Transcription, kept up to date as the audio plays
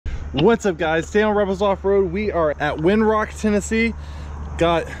What's up, guys? Talon Rebels Off-Road. We are at Windrock, Tennessee.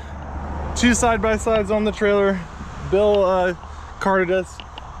 Got two side-by-sides on the trailer. Bill carted us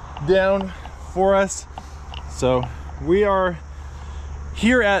down for us. So we are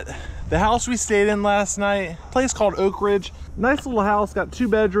here at the house we stayed in last night, a place called Oak Ridge. Nice little house, got 2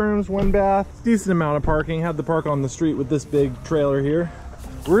 bedrooms, 1 bath, decent amount of parking. Had to park on the street with this big trailer here.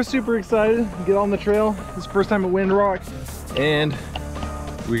 We're super excited to get on the trail. This is the first time at Windrock, and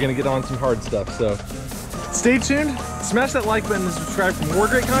we're gonna get on some hard stuff. So stay tuned, smash that like button and subscribe for more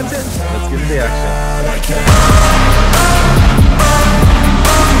great content. Let's get into the action.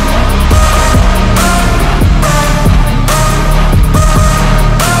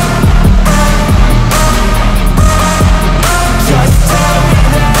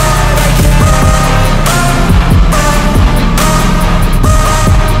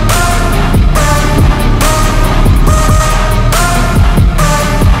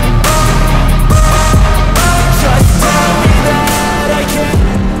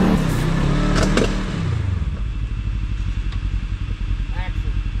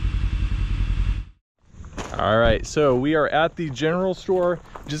 All right, so we are at the general store.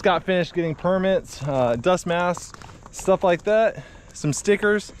 Just got finished getting permits, dust masks, stuff like that, some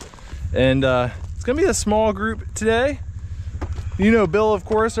stickers, and it's gonna be a small group today. You know Bill, of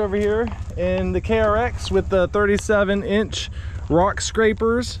course, over here in the KRX with the 37-inch rock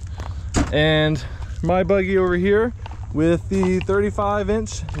scrapers, and my buggy over here with the 35-inch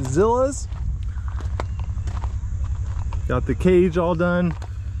Zillas. Got the cage all done.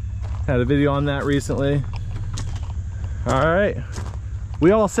 Had a video on that recently. All right,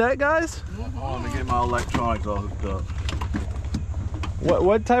 we all set, guys? I'm on to get my electronics all hooked up.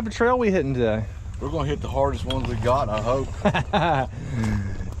 What type of trail we hitting today? We're gonna hit the hardest ones we got, I hope.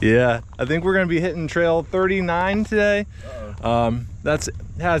 Yeah, I think we're gonna be hitting trail 39 today. That's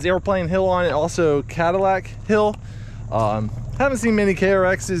has Airplane Hill on it, also Cadillac Hill. Haven't seen many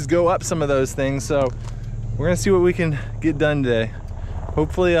KRXs go up some of those things, so we're gonna see what we can get done today.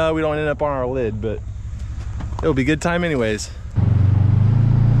 Hopefully we don't end up on our lid, but it'll be a good time anyways.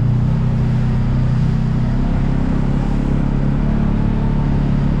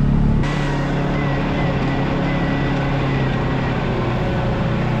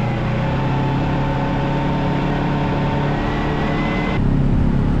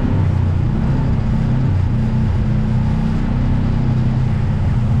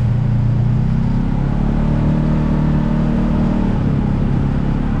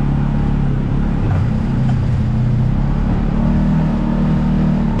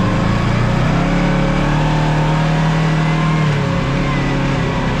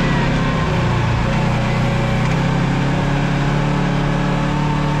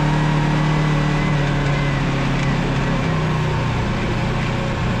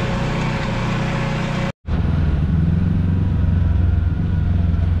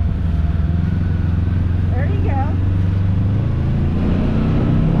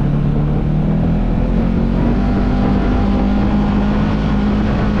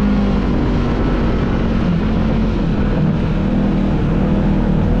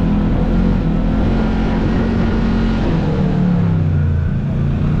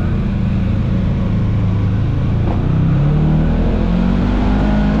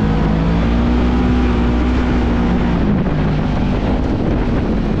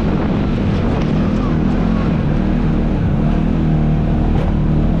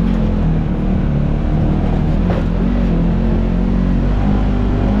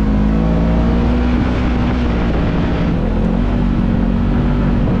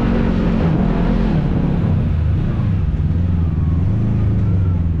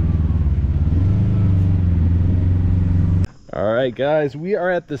 All right, guys, we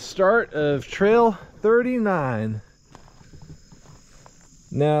are at the start of trail 39.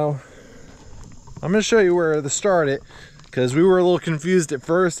 Now, I'm gonna show you where to start it, because we were a little confused at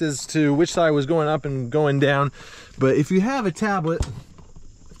first as to which side was going up and going down. But if you have a tablet,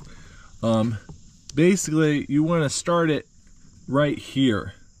 basically you want to start it right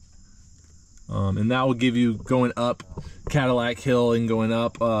here, and that will give you going up Cadillac Hill and going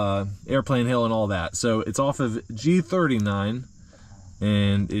up Airplane Hill and all that. So it's off of G39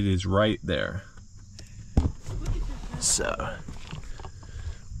 and it is right there. So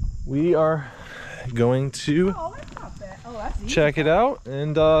we are going to check it out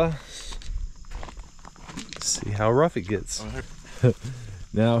and see how rough it gets.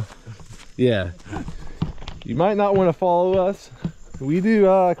 Now, yeah, you might not want to follow us. We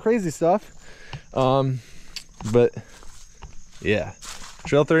do crazy stuff, but yeah,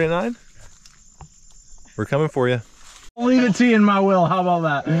 trail 39, we're coming for you. I'll leave it to you in my will. How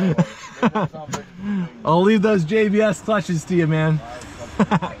about that? I'll leave those JBS clutches to you, man.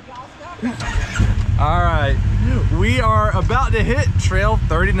 All right, we are about to hit trail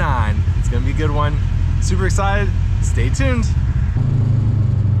 39. It's gonna be a good one. Super excited. Stay tuned.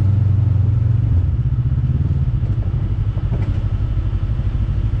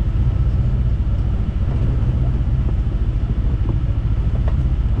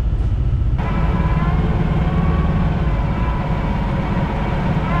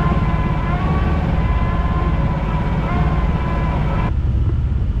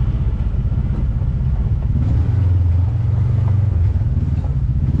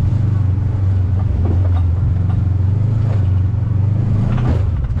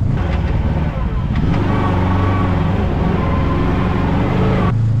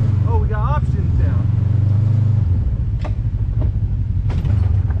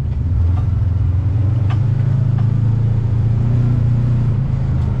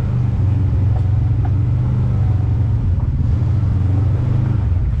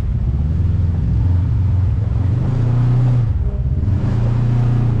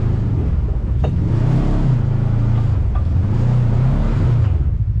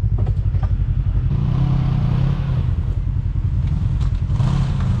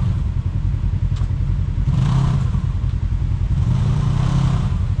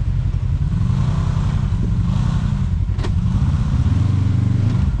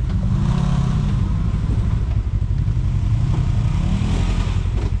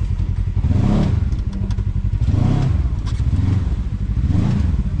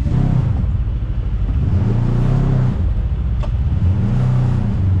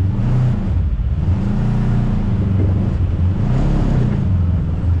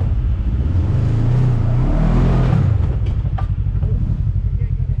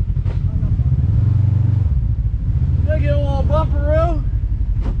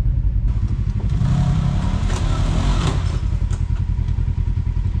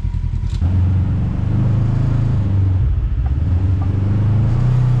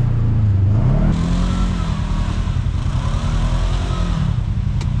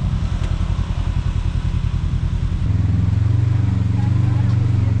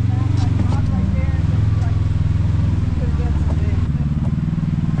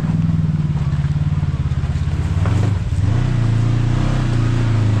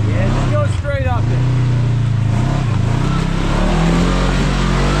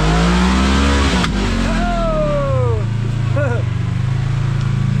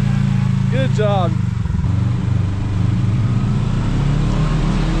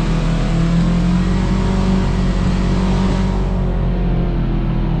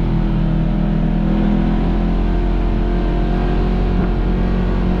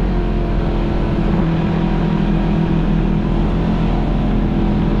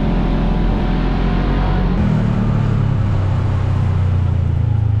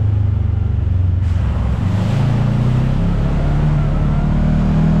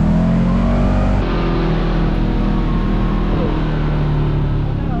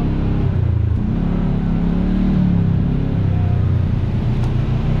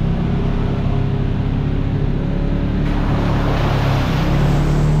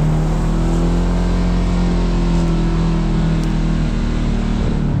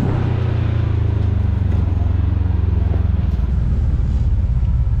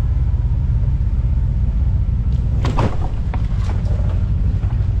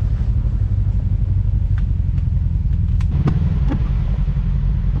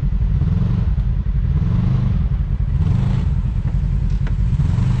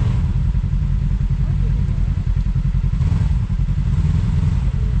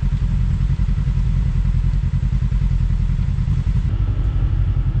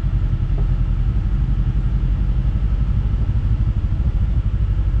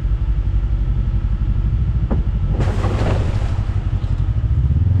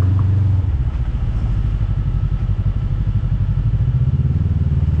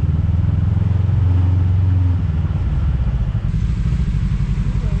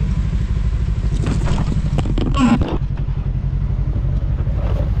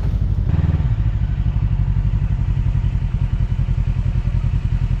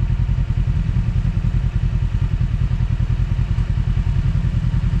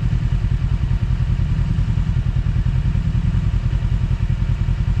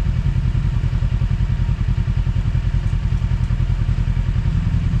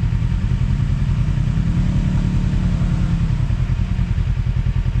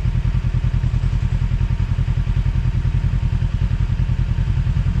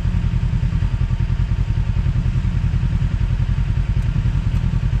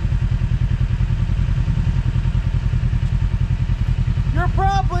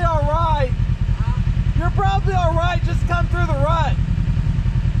 I'll be all right. Just come through the rut.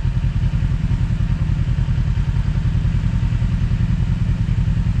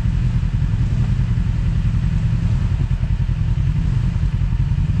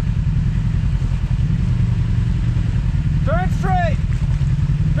 Turn straight.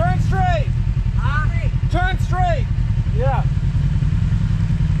 Turn straight. Turn straight. Yeah.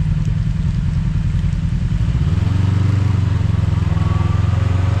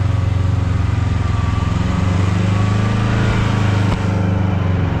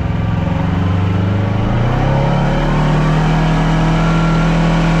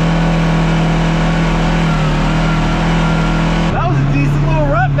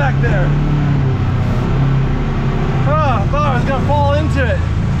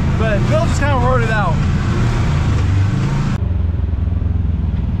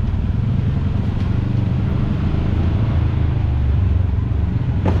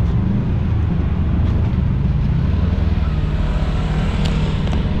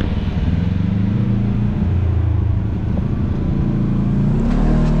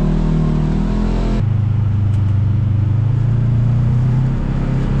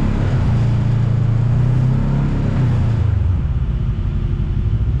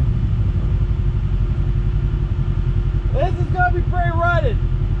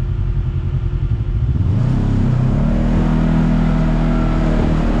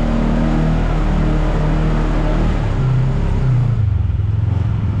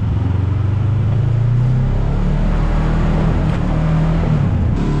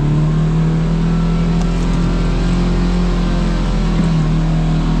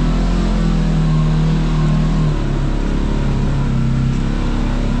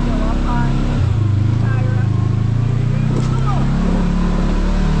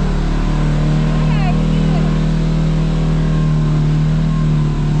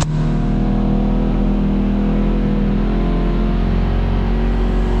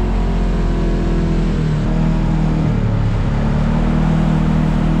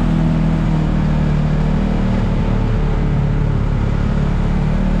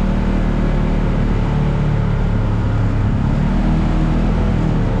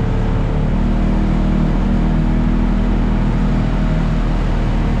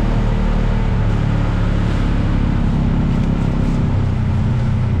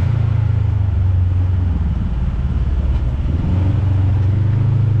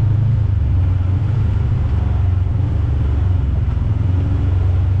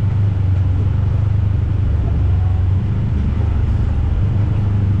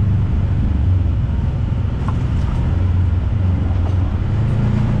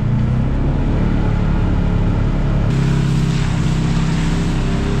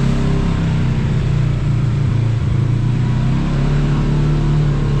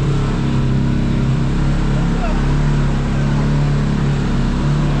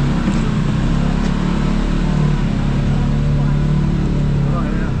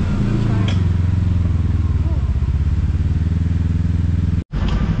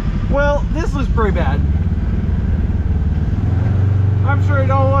 Pretty bad. I'm sure it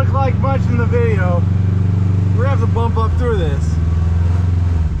don't look like much in the video. We're gonna have to bump up through this.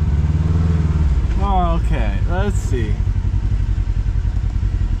 Oh, okay, let's see.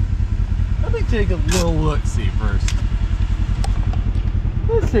 Let me take a little look-see first.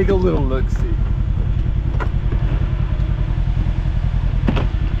 Let's take a little look-see.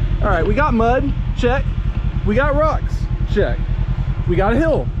 All right, we got mud, check. We got rocks, check. We got a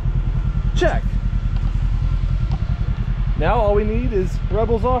hill, check. Now all we need is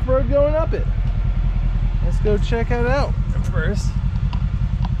Rebels Off-Road going up it. Let's go check it out first.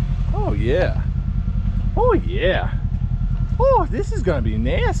 Oh yeah. Oh yeah. Oh, this is gonna be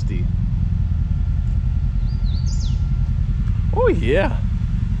nasty. Oh yeah.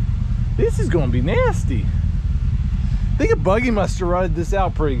 This is gonna be nasty. I think a buggy must have rotted this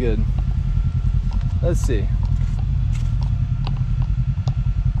out pretty good. Let's see.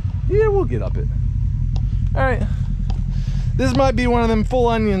 Yeah, we'll get up it. All right. This might be one of them full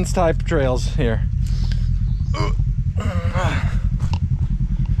onions type trails here.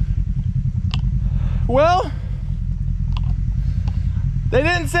 Well, they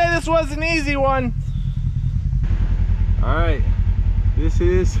didn't say this was an easy one. All right, this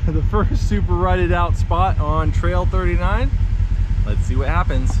is the first super rutted out spot on Trail 39. Let's see what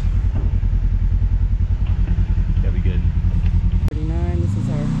happens. Gotta be good. 39, this is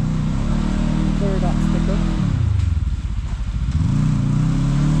our third obstacle.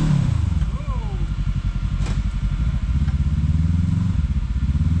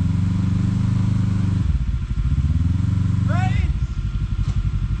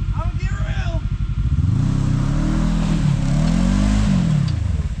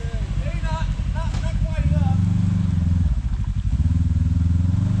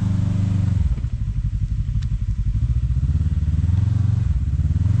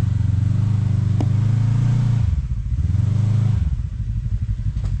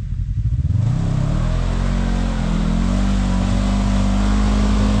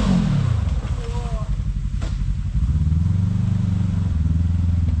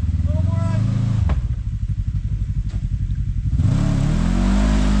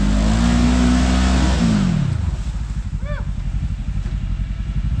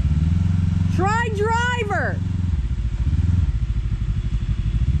 Try driver.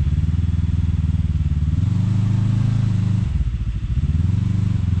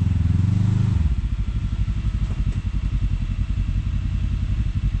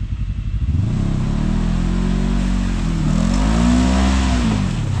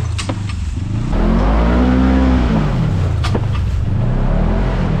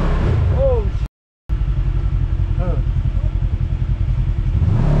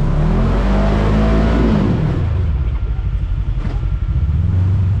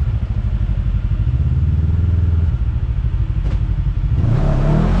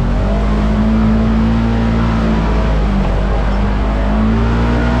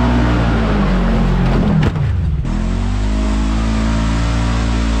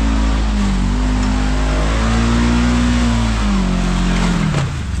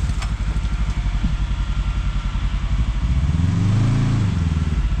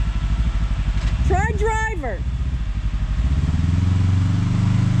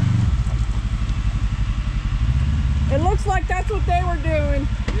 It looks like that's what they were doing.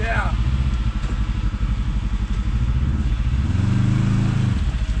 Yeah.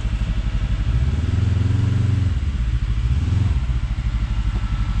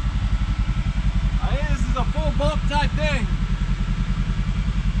 I think this is a full bulk type thing.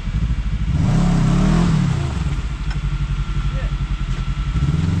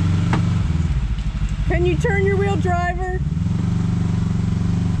 Can you turn your wheel, driver?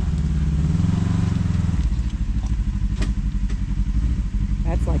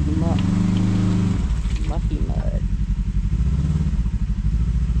 That's like mucky mud.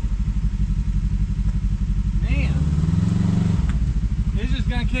 Man, it's just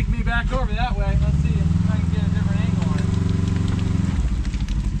gonna kick me back over that way. Let's see if I can get a different angle on it.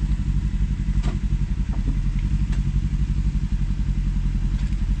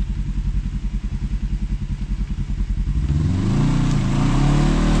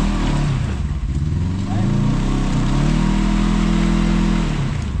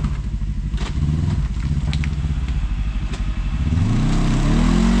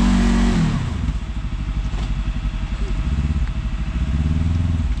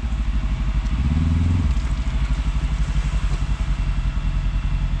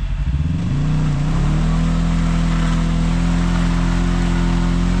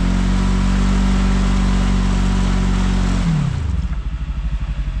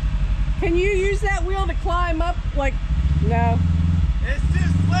 Can you use that wheel to climb up? Like, no. It's too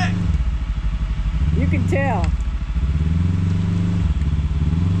slick. You can tell.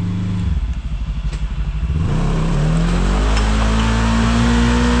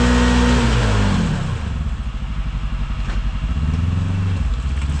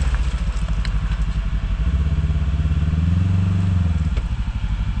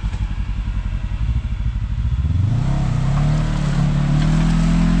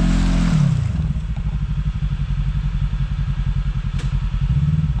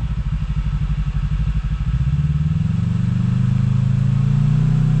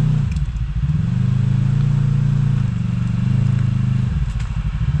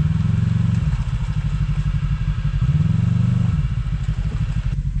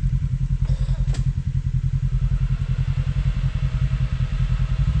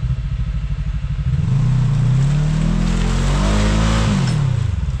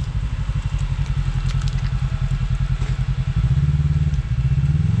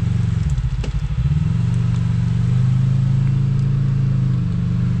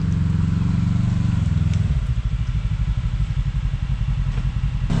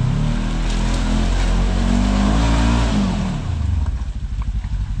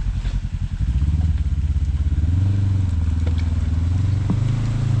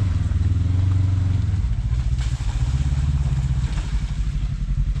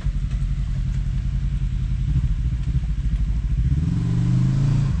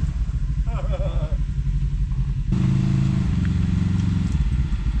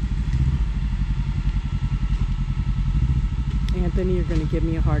 Anthony, you're gonna give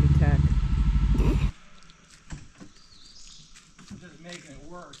me a heart attack. Just making it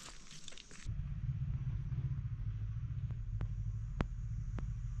work.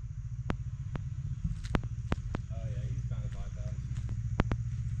 Oh yeah, he's kind of like that.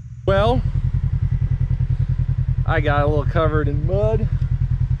 Well, I got a little covered in mud,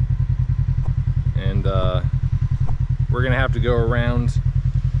 and we're gonna have to go around.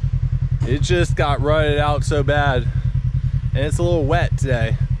 It just got rutted out so bad, and it's a little wet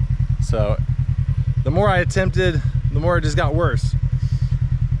today, so the more I attempted, the more it just got worse.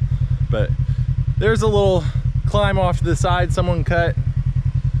 But there's a little climb off to the side someone cut,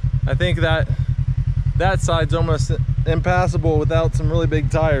 I think that side's almost impassable without some really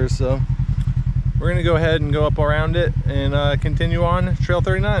big tires, so we're gonna go ahead and go up around it and continue on Trail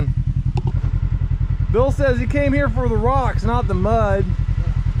 39. Bill says he came here for the rocks, not the mud.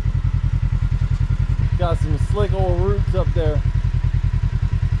 Got some slick old roots up there.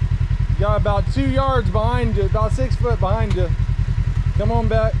 Got about 2 yards behind you, about 6 foot behind you. Come on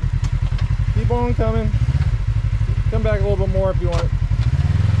back. Keep on coming. Come back a little bit more if you want.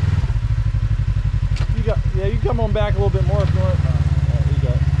 Yeah, you come on back a little bit more if you want. There you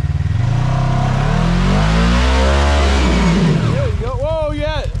go. There you go. Whoa,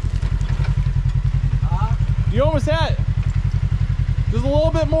 yeah. You almost had it. Just a little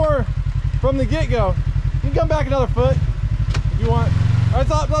bit more from the get-go. You can come back another foot if you want. All right,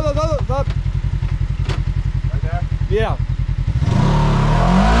 stop. Right there? Yeah.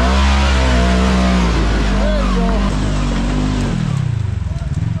 There you go.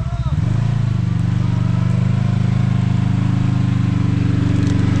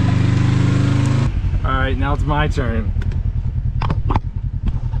 All right, now it's my turn.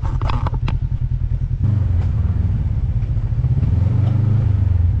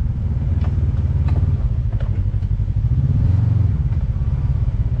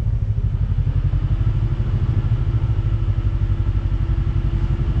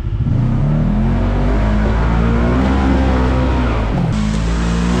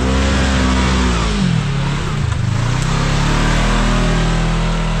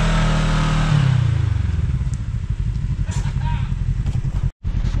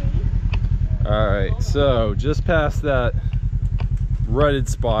 So just past that rutted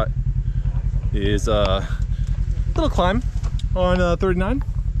spot is a little climb on 39,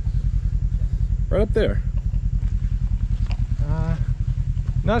 right up there.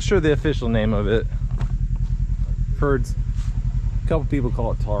 Not sure the official name of it. Heard a couple people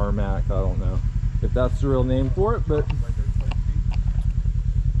call it tarmac. I don't know if that's the real name for it, but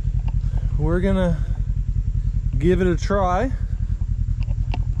we're gonna give it a try.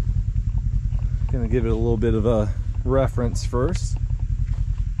 Gonna give it a little bit of a reference first.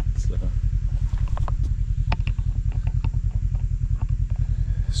 So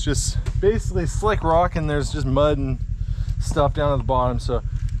it's just basically slick rock and there's just mud and stuff down at the bottom. So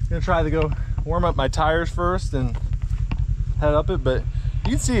I'm gonna try to go warm up my tires first and head up it, but you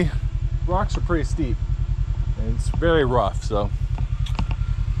can see rocks are pretty steep and it's very rough. So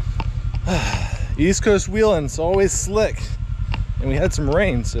East Coast wheeling's always slick, and we had some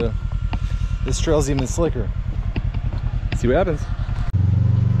rain, so this trail's even slicker. See what happens.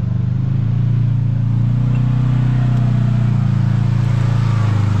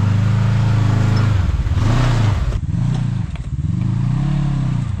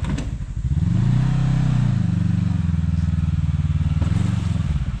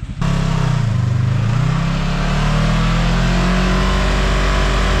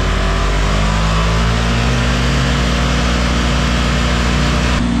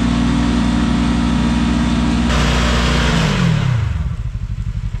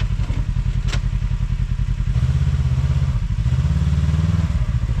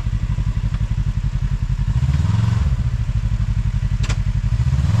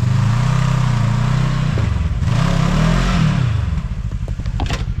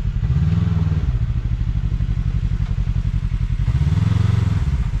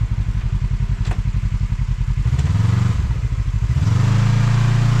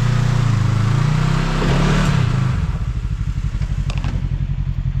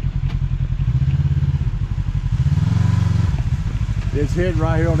 It's hitting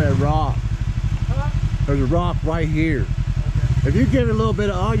right here on that rock. There's a rock right here. Okay. If you give it a little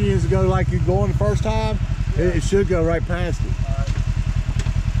bit of onions to go like you're going the first time, yeah, it should go right past it.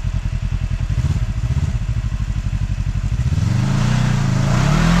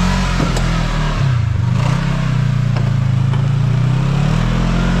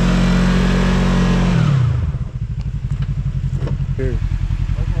 Here.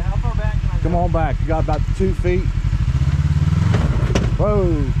 Okay, how far back can I go? Come on back. You got about 2 feet.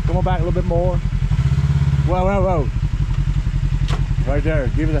 Whoa, come on back a little bit more. Whoa, whoa, whoa. Right there,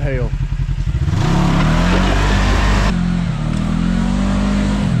 give it a hail.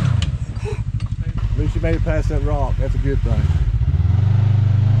 At least you made it past that rock. That's a good thing.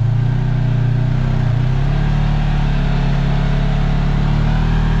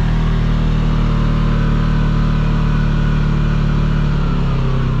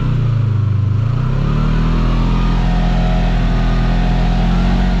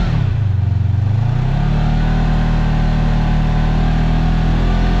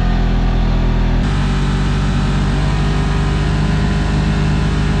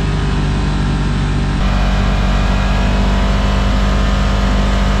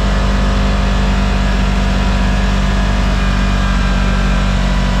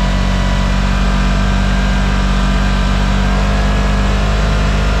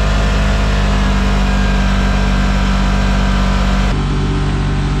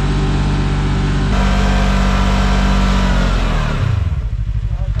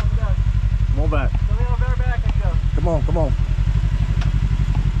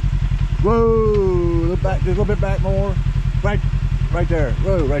 Whoa, look back, just a little bit back more. Right there.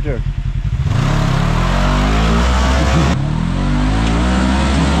 Whoa, right there.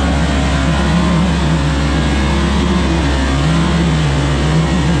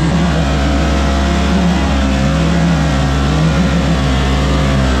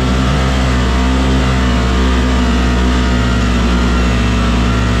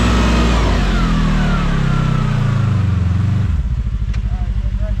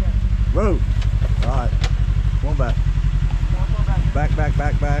 Whoa. All right. Come on back. Back.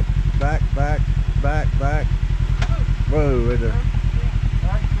 Whoa, right there.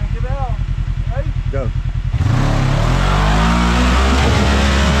 Go.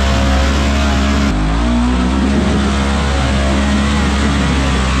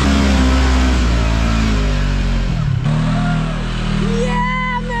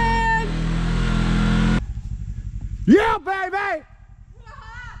 Yeah, man! Yeah, baby!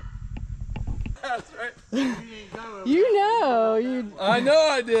 That's right. You know, you. I know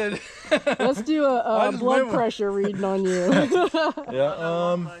I did. Let's do a blood pressure reading on you.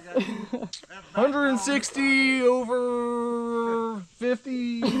 Yeah, 160 over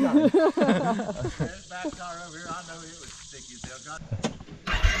 50.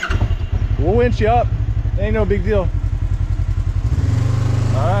 We'll winch you up. Ain't no big deal.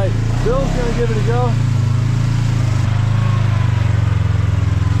 All right, Bill's gonna give it a go.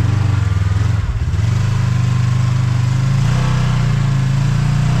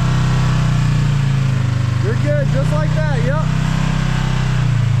 You're good, just like that, yep.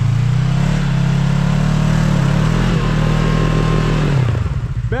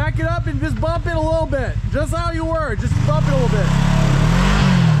 Back it up and just bump it a little bit. Just how you were, just bump it a little bit.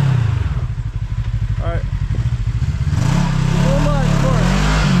 All right. A little much, more.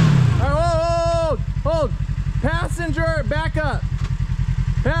 All right, hold. Passenger, back up.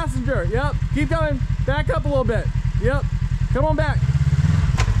 Passenger, yep. Keep going, back up a little bit. Yep, come on back.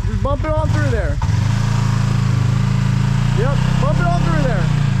 Just bump it on through there. Yep, bump it on through there.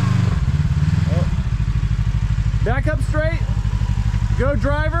 Oh. Back up straight. Go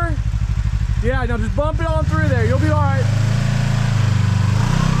driver. Yeah, now just bump it on through there. You'll be all right.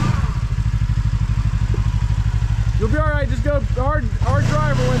 You'll be all right. Just go hard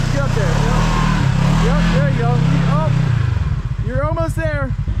driver once you get up there. Yep, there you go. Oh, you're almost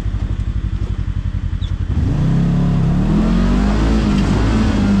there.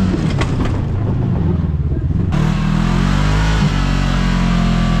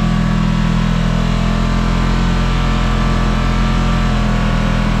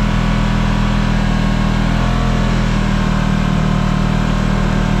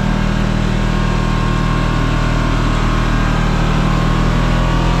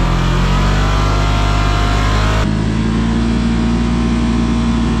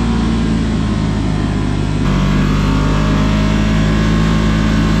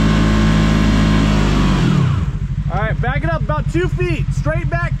 Back it up about 2 feet, straight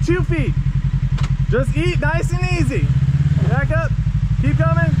back 2 feet. Just eat nice and easy. Back up, keep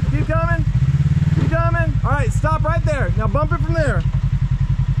coming. All right, stop right there. Now bump it from there.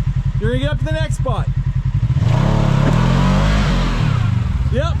 You're gonna get up to the next spot.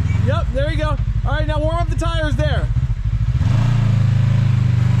 Yep, there you go. All right, now warm up the tires there.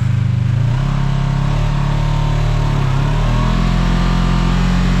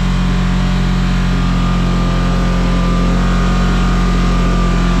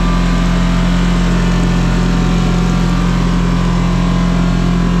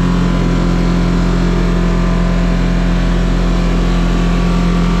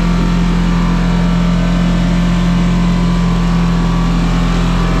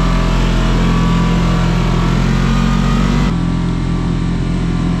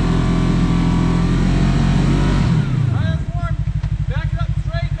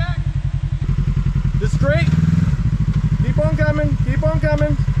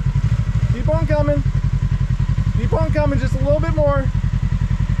 Keep on coming, just a little bit more.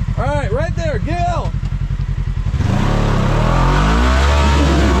 All right, right there, Gil.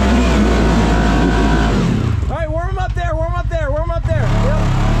 All right, warm up there. Yep.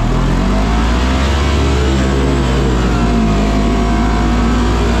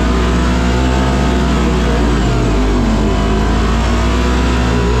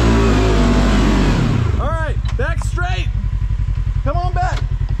 All right, back straight. Come on back.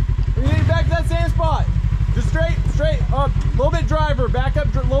 We're gonna get back to that same spot. Just straight up, a little bit driver, back up,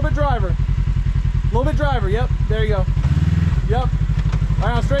 a little bit driver, yep, there you go, yep. All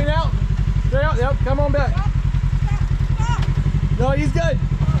right, now straighten out, yep, come on back. No, he's good.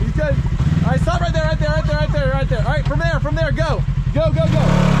 All right, stop right there. All right, from there, go.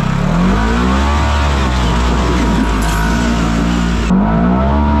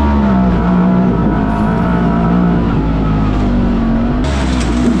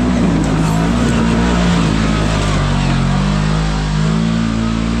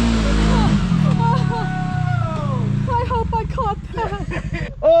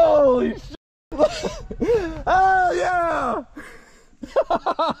 Holy shit! Oh yeah!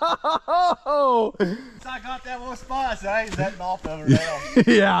 I got that one spot, so I ain't setting off over now.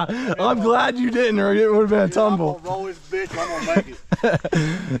 Yeah, I'm glad you didn't, or it would have been a tumble. I'm gonna roll this bitch, I'm gonna make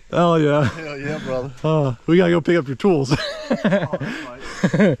it. Oh yeah. Hell yeah, brother. We gotta go pick up your tools.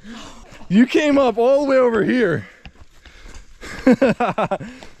 Oh, You came up all the way over here.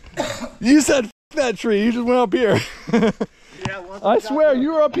 You said F that tree, you just went up here. yeah, I swear,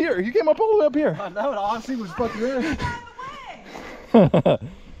 you were up here. You came up all the way up here. I know, all I see was fucking there. That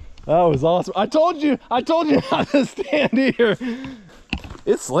was awesome. I told you not to stand here.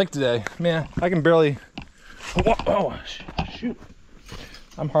 It's slick today. Man, I can barely, oh, shoot.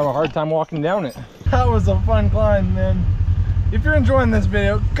 I'm having a hard time walking down it. That was a fun climb, man. If you're enjoying this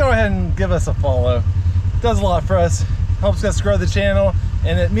video, go ahead and give us a follow. It does a lot for us, helps us grow the channel,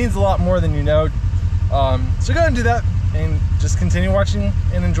 and it means a lot more than you know. So go ahead and do that, and just continue watching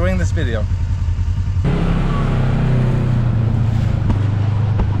and enjoying this video.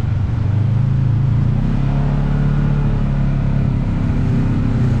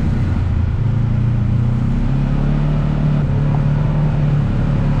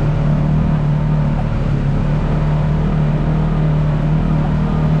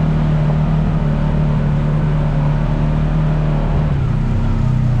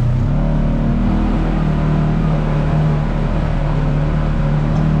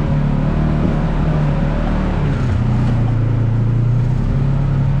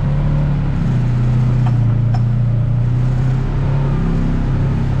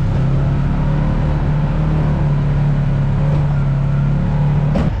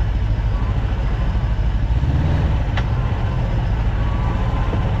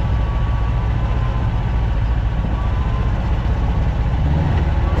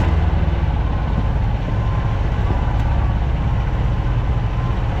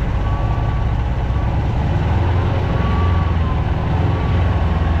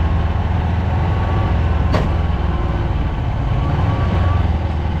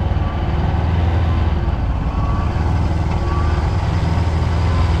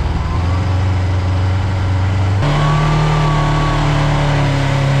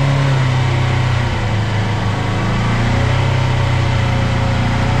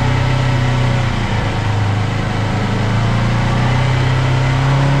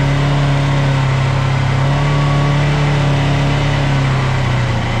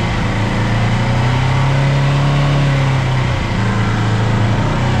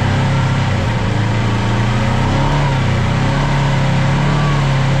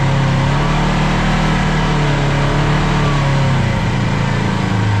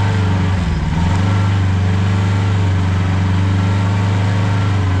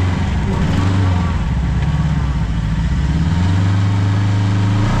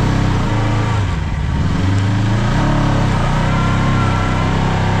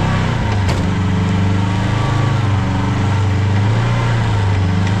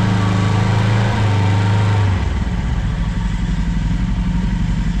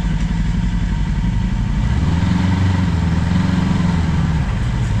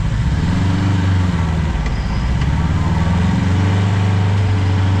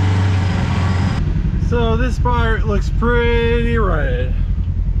 So this part looks pretty red.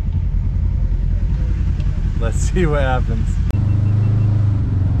 Let's see what happens.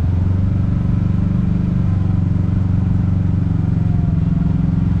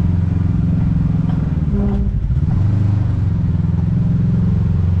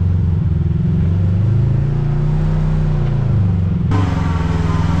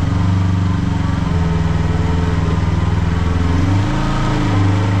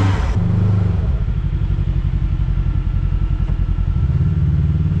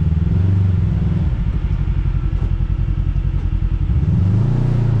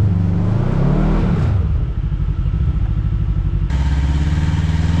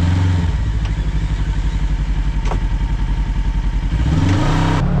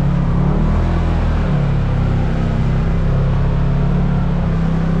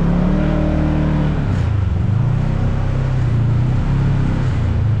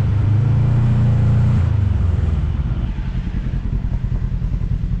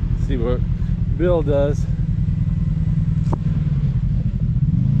 See what Bill does.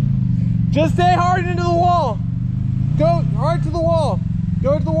 Just stay hard into the wall. Go hard to the wall.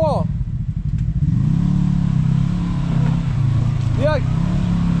 Go to the wall. Check.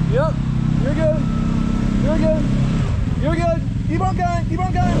 Yep. You're good. You're good. You're good. Keep on going. Keep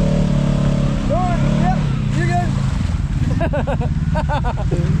on going. Go on. Yep. You're good.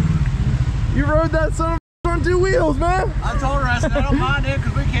 You rode that son of a on 2 wheels, man. I told her, I said, I don't mind it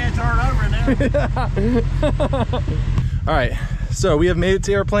because we can't turn over now. All right. So we have made it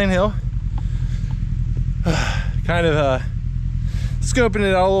to Airplane Hill. Kind of scoping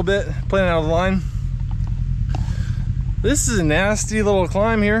it out a little bit, playing out of the line. This is a nasty little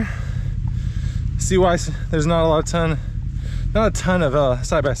climb here. See why there's not a ton of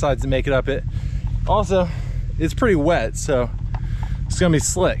side-by-sides to make it up it. Also, it's pretty wet, so it's gonna be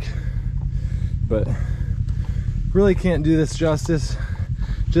slick. But really can't do this justice.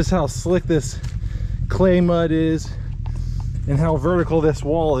 Just how slick this clay mud is and how vertical this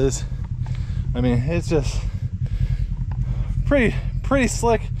wall is. I mean, it's just pretty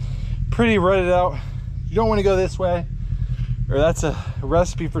slick, pretty rutted out. You don't want to go this way, or that's a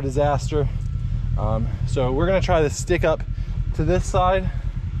recipe for disaster. So we're gonna try to stick up to this side.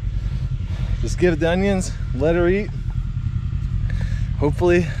 Just give it the onions, let her eat.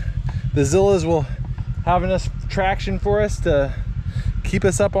 Hopefully the Zillas will have enough traction for us to keep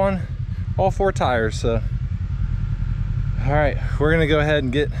us up on all 4 tires. So, all right, we're gonna go ahead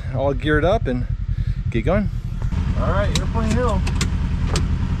and get all geared up and get going. All right, Airplane Hill.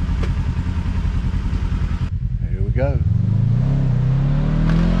 Here we go.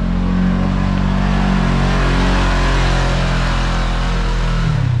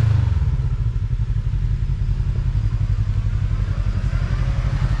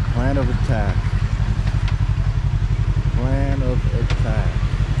 Plan of attack. Plan of attack.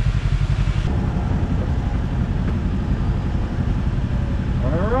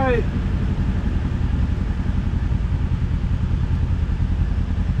 All right.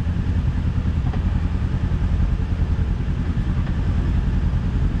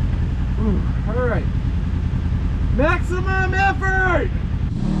 Ooh, all right. Maximum effort.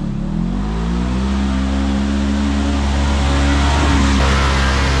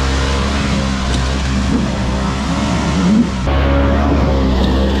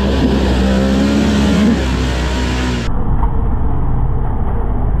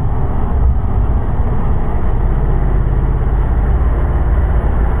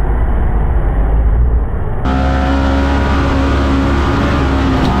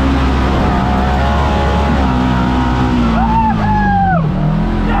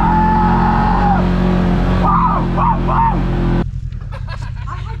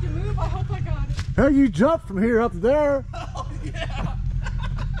 How you jump from here up to there? Oh, yeah.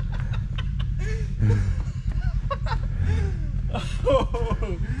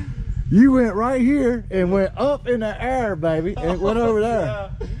 You went right here and went up in the air, baby, and it went over there. Yeah.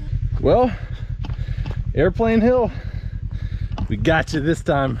 Well, Airplane Hill, we got you this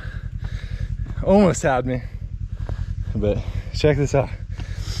time. Almost had me, but check this out.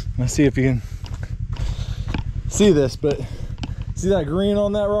 Let's see if you can see this, but see that green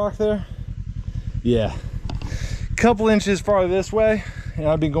on that rock there? Yeah, a couple inches farther this way and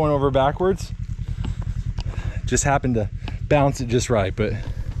I've been going over backwards. Just happened to bounce it just right, but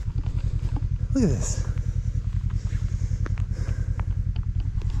look at this.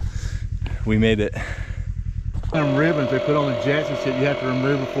 We made it. Them ribbons they put on the jets and shit you have to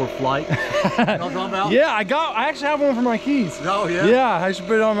remove before flight. You know what I'm talking about? Yeah, I actually have one for my keys. Oh yeah? Yeah, I should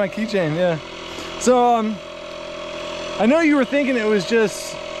put it on my keychain, yeah. So I know you were thinking it was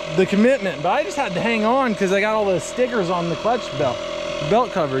just the commitment, but I just had to hang on because I got all the stickers on the clutch belt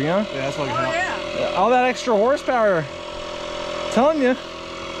cover, you know? Yeah, that's what Yeah. All that extra horsepower. I'm telling you,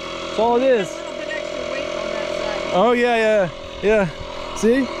 that's all it is. A little bit extra weight on that side. Oh yeah.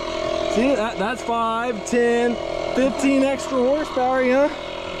 See that's 5, 10, 15 extra horsepower, you know?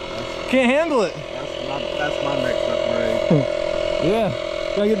 Can't handle it. That's my mixed up grade. Yeah,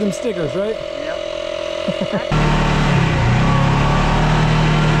 gotta get them stickers, right? Yep.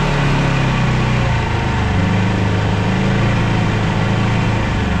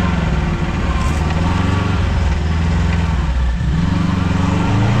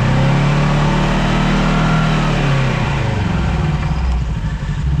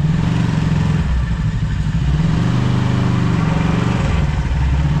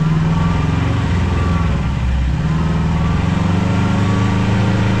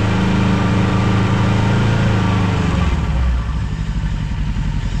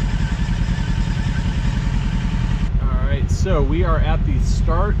 So we are at the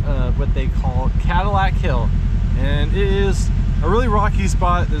start of what they call Cadillac Hill, and it is a really rocky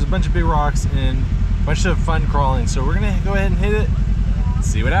spot. There's a bunch of big rocks and a bunch of fun crawling, so we're gonna go ahead and hit it,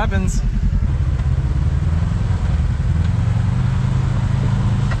 see what happens.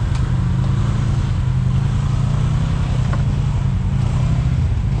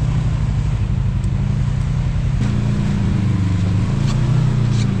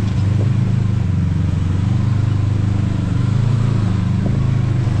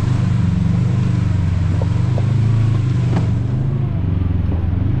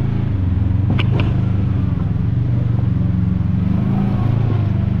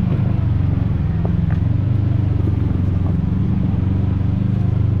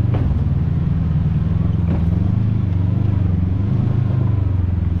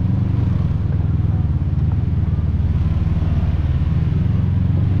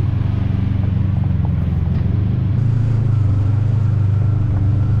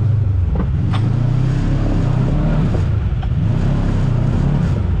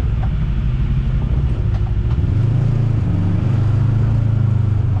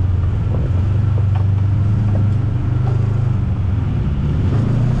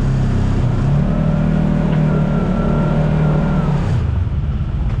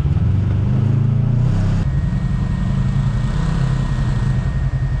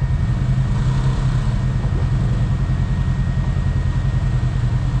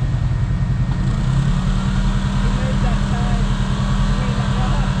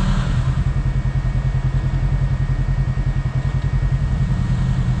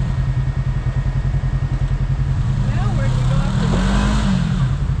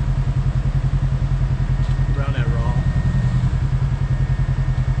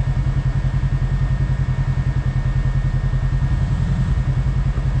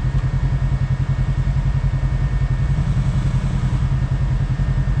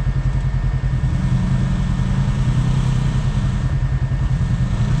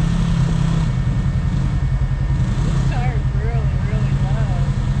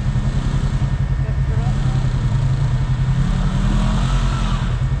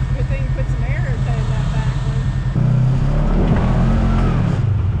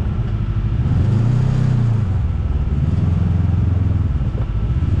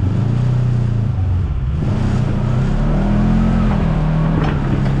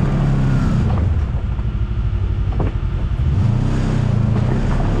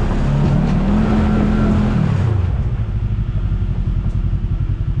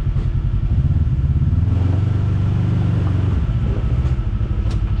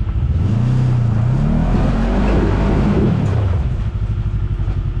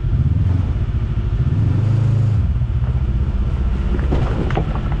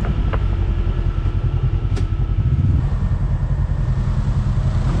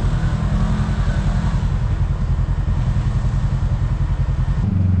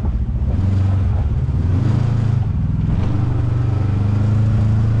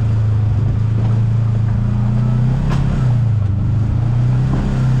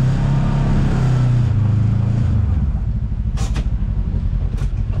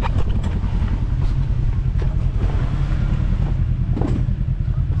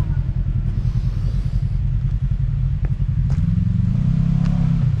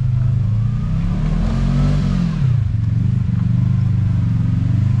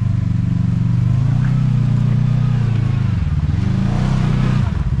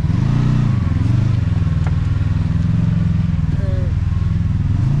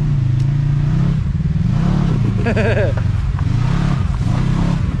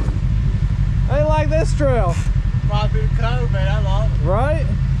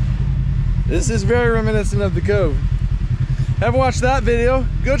 This is very reminiscent of the Cove. Haven't watched that video?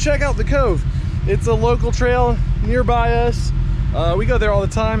 Go check out the Cove. It's a local trail nearby us. We go there all the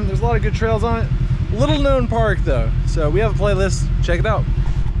time. There's a lot of good trails on it. Little known park though. So we have a playlist. Check it out.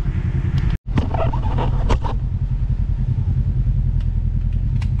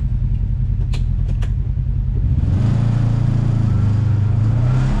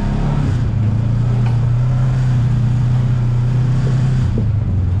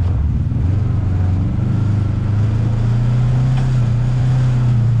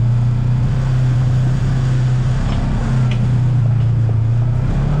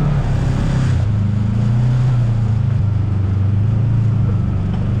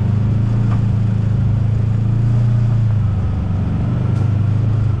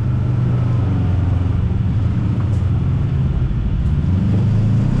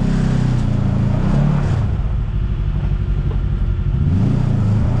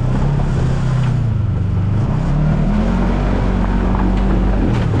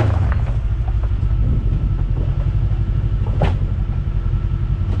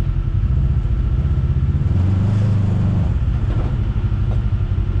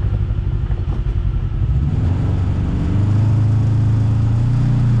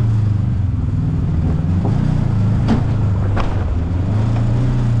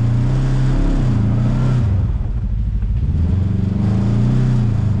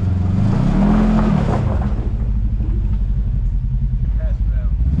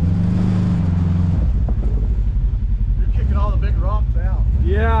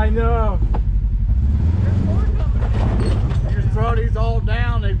 Yeah, I know. You just throw these all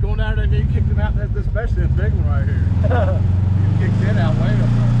down, they've gone down and you kick them out, especially this big one right here. You kick that out way up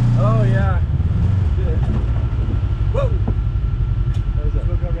there. Oh yeah. Whoa! There's that.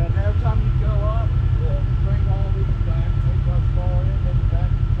 Look around. Every time you go up, bring all these back, take one far in, then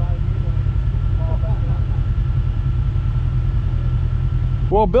back and try again, and fall back out.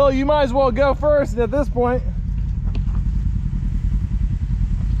 Well, Bill, you might as well go first at this point.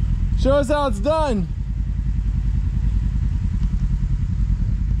 Show us how it's done.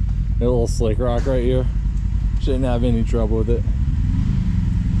 A little slick rock right here. Shouldn't have any trouble with it.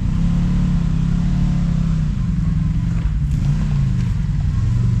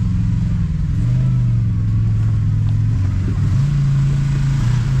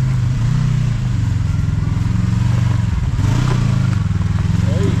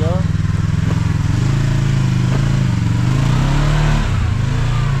 There you go.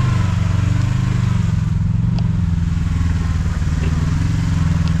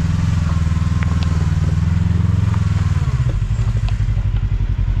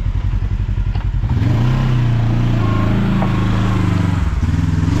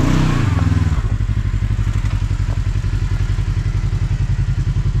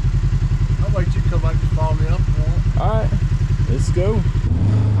 Go.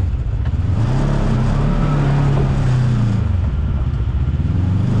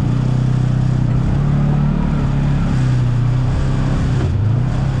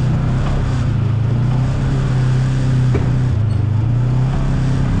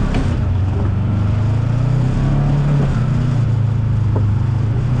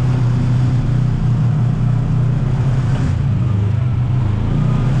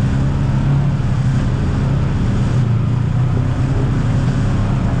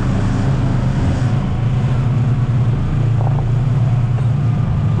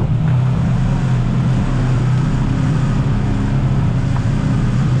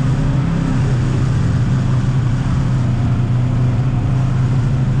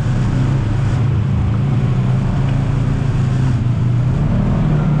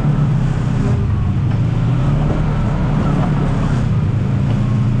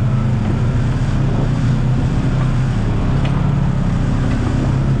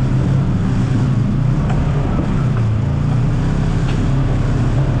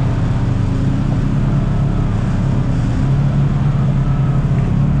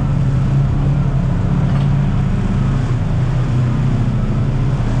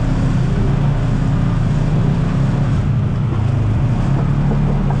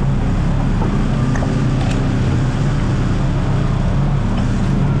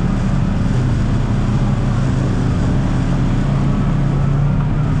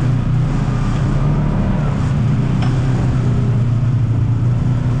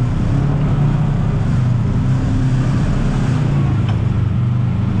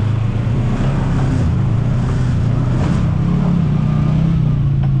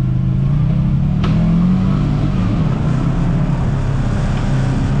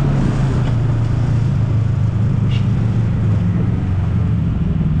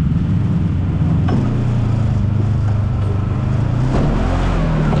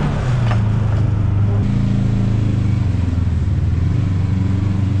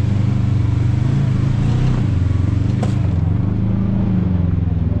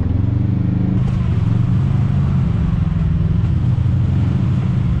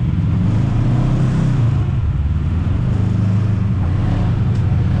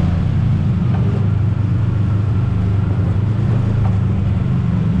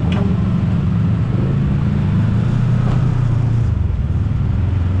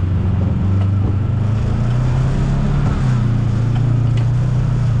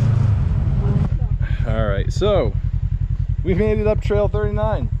 So we made it up trail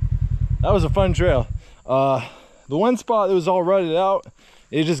 39. That was a fun trail. The one spot that was all rutted out,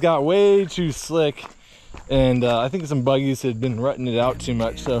 it just got way too slick, and I think some buggies had been rutting it out too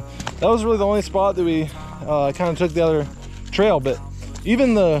much. So that was really the only spot that we kind of took the other trail. But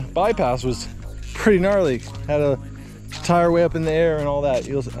even the bypass was pretty gnarly. Had a tire way up in the air and all that.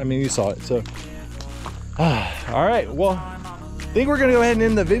 I mean, you saw it. So all right, well, I think we're gonna go ahead and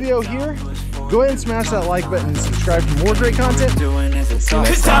end the video here. Go ahead and smash that like button and subscribe for more great content.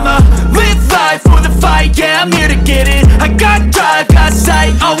 Cause I'ma live life for the fight, yeah, I'm here to get it. I got drive, got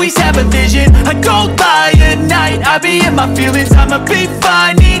sight, always have a vision. I go by at night, I be in my feelings. I'ma be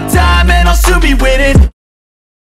fine, need time, and I'll soon be winning.